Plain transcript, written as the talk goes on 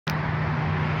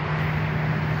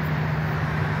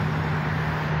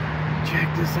Check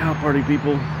this out, party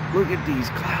people. Look at these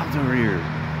clouds over here.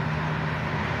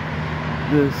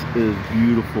 This is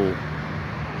beautiful.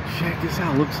 Check this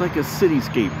out. Looks like a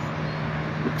cityscape.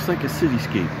 Looks like a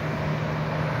cityscape.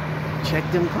 Check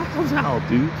them clouds out,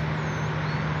 dude.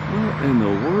 What in the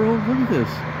world? Look at this.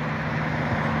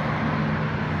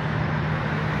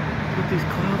 What these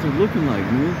clouds are looking like,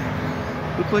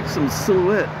 man. Look like some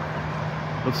silhouette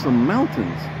of some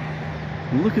mountains.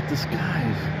 And look at the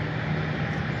skies.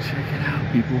 Check it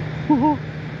out, people. Whoa.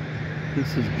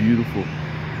 This is beautiful.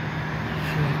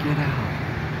 Check it out.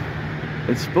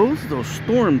 It's supposed to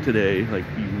storm today, like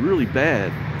be really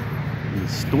bad and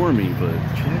stormy, but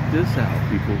check this out,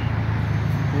 people.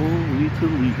 Holy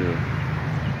Toledo.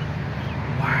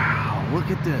 Wow, look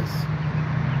at this.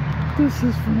 This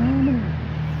is phenomenal.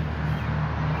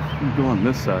 Let me go on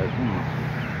this side.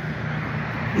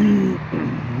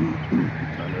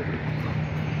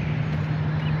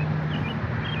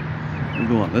 Let me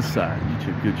go on this side, get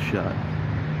you a good shot.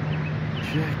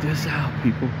 Check this out,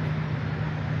 people.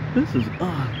 This is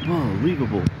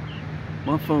unbelievable.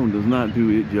 My phone does not do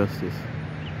it justice.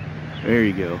 There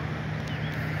you go.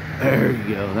 There you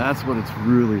go. That's what it's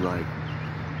really like.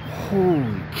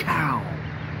 Holy cow.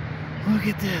 Look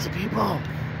at this, people.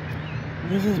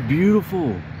 This is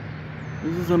beautiful.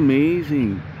 This is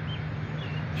amazing.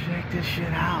 Check this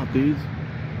shit out, dudes.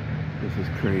 This is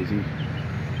crazy.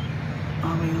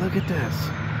 I mean, look at this.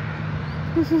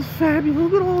 This is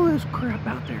fabulous. Look at all this crap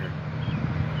out there.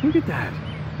 Look at that.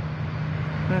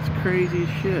 That's crazy as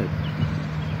shit.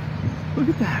 Look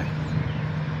at that.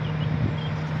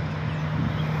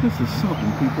 This is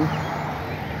something, people.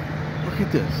 Look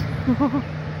at this. Yeah,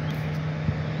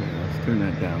 let's turn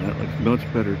that down. That looks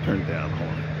much better turned down. Hold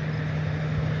on.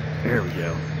 There we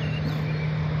go.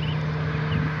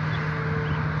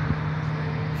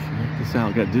 Check this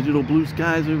out. Got digital blue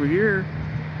skies over here.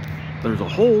 There's a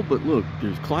hole, but look,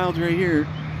 there's clouds right here,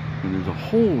 and there's a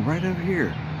hole right over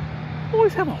here. I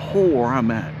always have a hole where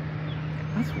I'm at.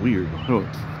 That's weird. Oh. All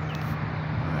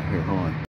right, here, hold on.